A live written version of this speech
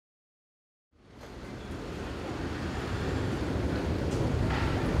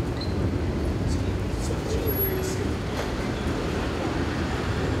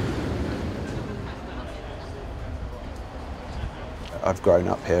I've grown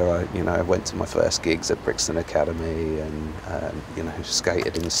up here. I went to my first gigs at Brixton Academy and,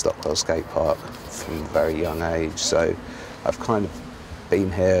 skated in the Stockwell skate park from a very young age. So I've kind of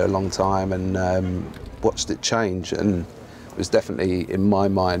been here a long time and watched it change. And it was definitely, in my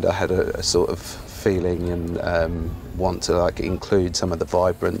mind, I had a sort of feeling and want to include some of the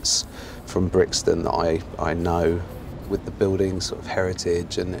vibrance from Brixton that I know with the building sort of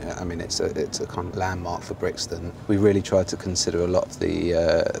heritage, and I mean it's a kind of landmark for Brixton. We really tried to consider a lot of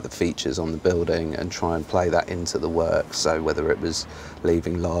the features on the building and try and play that into the work. So whether it was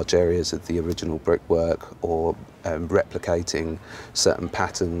leaving large areas of the original brickwork or replicating certain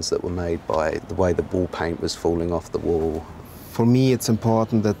patterns that were made by the way the wall paint was falling off the wall. For me, it's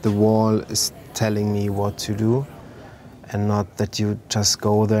important that the wall is telling me what to do, and not that you just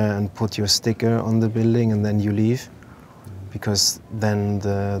go there and put your sticker on the building and then you leave. Because then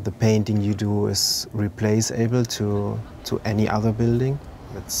the painting you do is replaceable to any other building.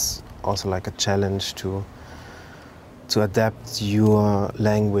 It's also like a challenge to adapt your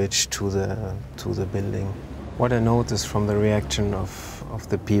language to the building. What I noticed from the reaction of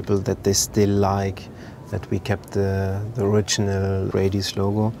the people, that they still like that we kept the original Radius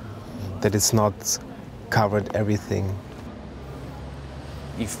logo, that it's not covered everything.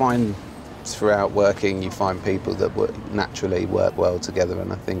 You find throughout working, you find people that naturally work well together,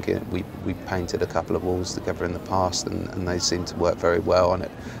 and I think we painted a couple of walls together in the past and they seem to work very well on it.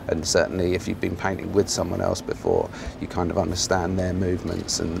 And certainly if you've been painting with someone else before, you kind of understand their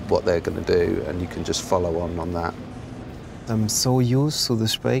movements and what they're going to do, and you can just follow on that. I'm so used to the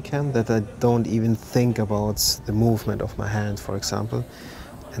spray can that I don't even think about the movement of my hand, for example.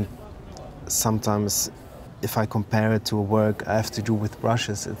 And sometimes if I compare it to a work I have to do with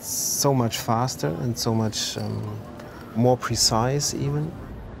brushes, it's so much faster and so much more precise even.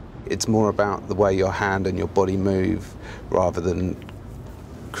 It's more about the way your hand and your body move rather than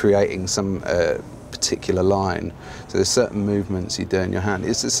creating some particular line. So there's certain movements you do in your hand.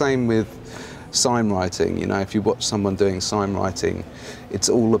 It's the same with sign writing. You know, if you watch someone doing sign writing, it's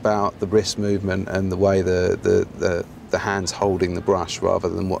all about the wrist movement and the way the hand's holding the brush rather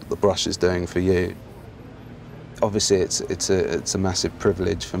than what the brush is doing for you. Obviously, it's a massive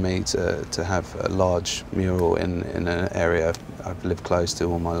privilege for me to have a large mural in an area I've lived close to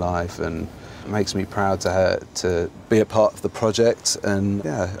all my life, and it makes me proud to be a part of the project. And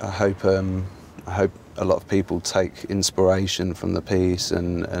yeah, I hope a lot of people take inspiration from the piece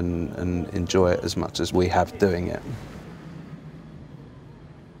and enjoy it as much as we have doing it.